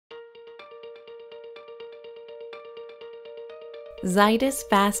Zydis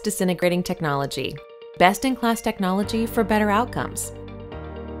fast disintegrating technology. Best-in-class technology for better outcomes.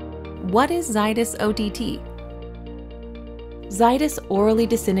 What is Zydis ODT? Zydis Orally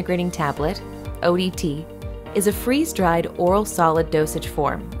Disintegrating Tablet, ODT, is a freeze-dried oral solid dosage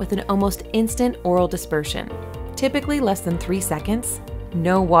form with an almost instant oral dispersion, typically less than 3 seconds,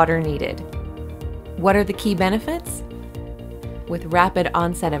 no water needed. What are the key benefits? With rapid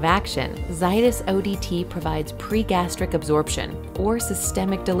onset of action, Zydis ODT provides pregastric absorption or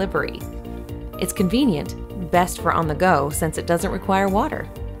systemic delivery. It's convenient, best for on the go since it doesn't require water.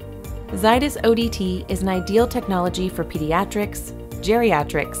 Zydis ODT is an ideal technology for pediatrics,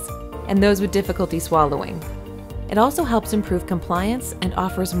 geriatrics, and those with difficulty swallowing. It also helps improve compliance and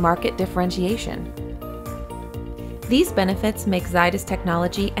offers market differentiation. These benefits make Zydis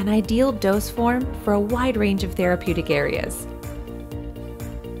technology an ideal dose form for a wide range of therapeutic areas.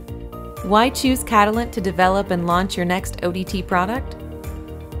 Why choose Catalent to develop and launch your next ODT product?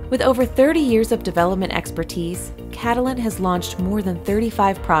 With over 30 years of development expertise, Catalent has launched more than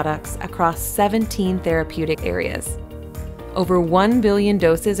 35 products across 17 therapeutic areas. Over 1 billion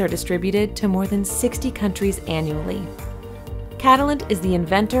doses are distributed to more than 60 countries annually. Catalent is the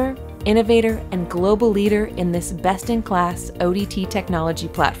inventor, innovator, and global leader in this best-in-class ODT technology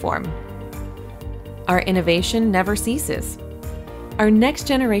platform. Our innovation never ceases. Our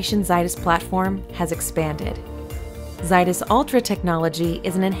next-generation Zydis platform has expanded. Zydis Ultra technology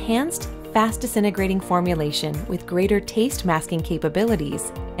is an enhanced, fast-disintegrating formulation with greater taste masking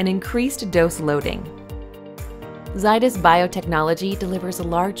capabilities and increased dose loading. Zydis biotechnology delivers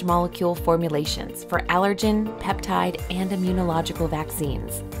large molecule formulations for allergen, peptide, and immunological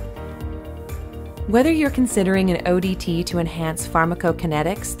vaccines. Whether you're considering an ODT to enhance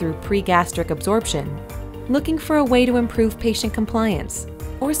pharmacokinetics through pregastric absorption, looking for a way to improve patient compliance,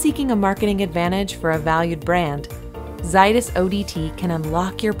 or seeking a marketing advantage for a valued brand, Zydis ODT can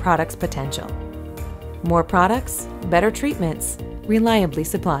unlock your product's potential. More products, better treatments, reliably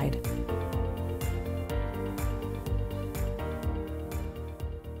supplied.